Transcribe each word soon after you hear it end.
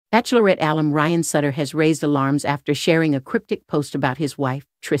Bachelorette alum Ryan Sutter has raised alarms after sharing a cryptic post about his wife,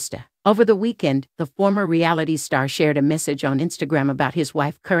 Trista. Over the weekend, the former reality star shared a message on Instagram about his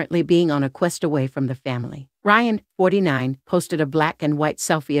wife currently being on a quest away from the family. Ryan, 49, posted a black and white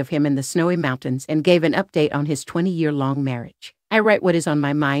selfie of him in the snowy mountains and gave an update on his 20-year-long marriage. "I write what is on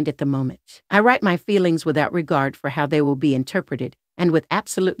my mind at the moment. I write my feelings without regard for how they will be interpreted, and with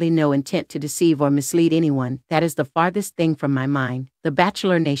absolutely no intent to deceive or mislead anyone. That is the farthest thing from my mind," the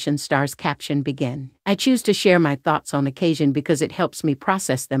Bachelor Nation star's caption began. "I choose to share my thoughts on occasion because it helps me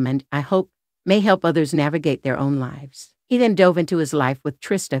process them and, I hope, may help others navigate their own lives." He then dove into his life with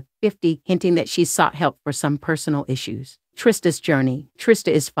Trista, 50, hinting that she sought help for some personal issues. Trista's journey.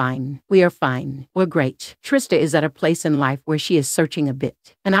 "Trista is fine. We are fine. We're great. Trista is at a place in life where she is searching a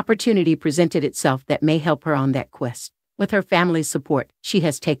bit. An opportunity presented itself that may help her on that quest. With her family's support, she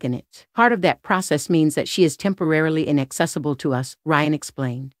has taken it. Part of that process means that she is temporarily inaccessible to us," Ryan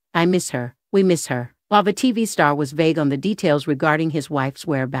explained. "I miss her. We miss her." While the TV star was vague on the details regarding his wife's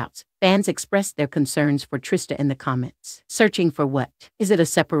whereabouts, fans expressed their concerns for Trista in the comments. "Searching for what? Is it a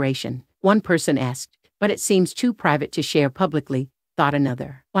separation?" one person asked. "But it seems too private to share publicly," thought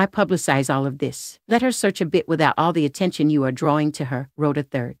another. "Why publicize all of this? Let her search a bit without all the attention you are drawing to her," wrote a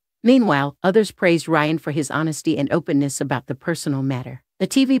third. Meanwhile, others praised Ryan for his honesty and openness about the personal matter. The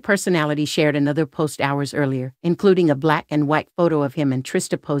TV personality shared another post hours earlier, including a black and white photo of him and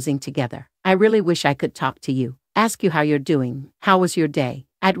Trista posing together. "I really wish I could talk to you. Ask you how you're doing. How was your day?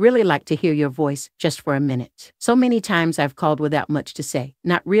 I'd really like to hear your voice, just for a minute. So many times I've called without much to say,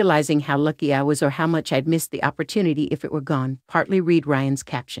 not realizing how lucky I was or how much I'd missed the opportunity if it were gone." Partly read Ryan's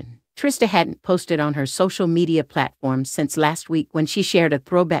caption. Trista hadn't posted on her social media platforms since last week when she shared a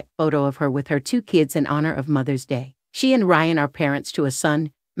throwback photo of her with her 2 kids in honor of Mother's Day. She and Ryan are parents to a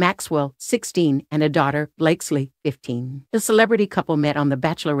son, Maxwell, 16, and a daughter, Blakesley, 15. The celebrity couple met on The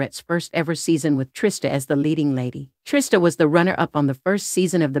Bachelorette's first ever season with Trista as the leading lady. Trista was the runner-up on the first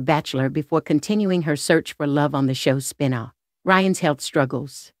season of The Bachelor before continuing her search for love on the show's spin-off. Ryan's health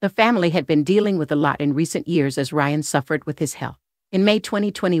struggles. The family had been dealing with a lot in recent years as Ryan suffered with his health. In May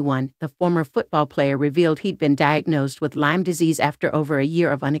 2021, the former football player revealed he'd been diagnosed with Lyme disease after over a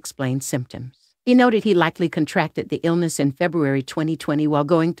year of unexplained symptoms. He noted he likely contracted the illness in February 2020 while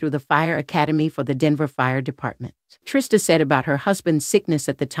going through the fire academy for the Denver Fire Department. Trista said about her husband's sickness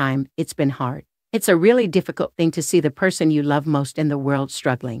at the time, "It's been hard. It's a really difficult thing to see the person you love most in the world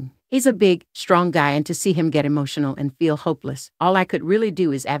struggling. He's a big, strong guy, and to see him get emotional and feel hopeless, all I could really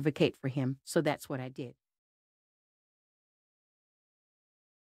do is advocate for him, so that's what I did."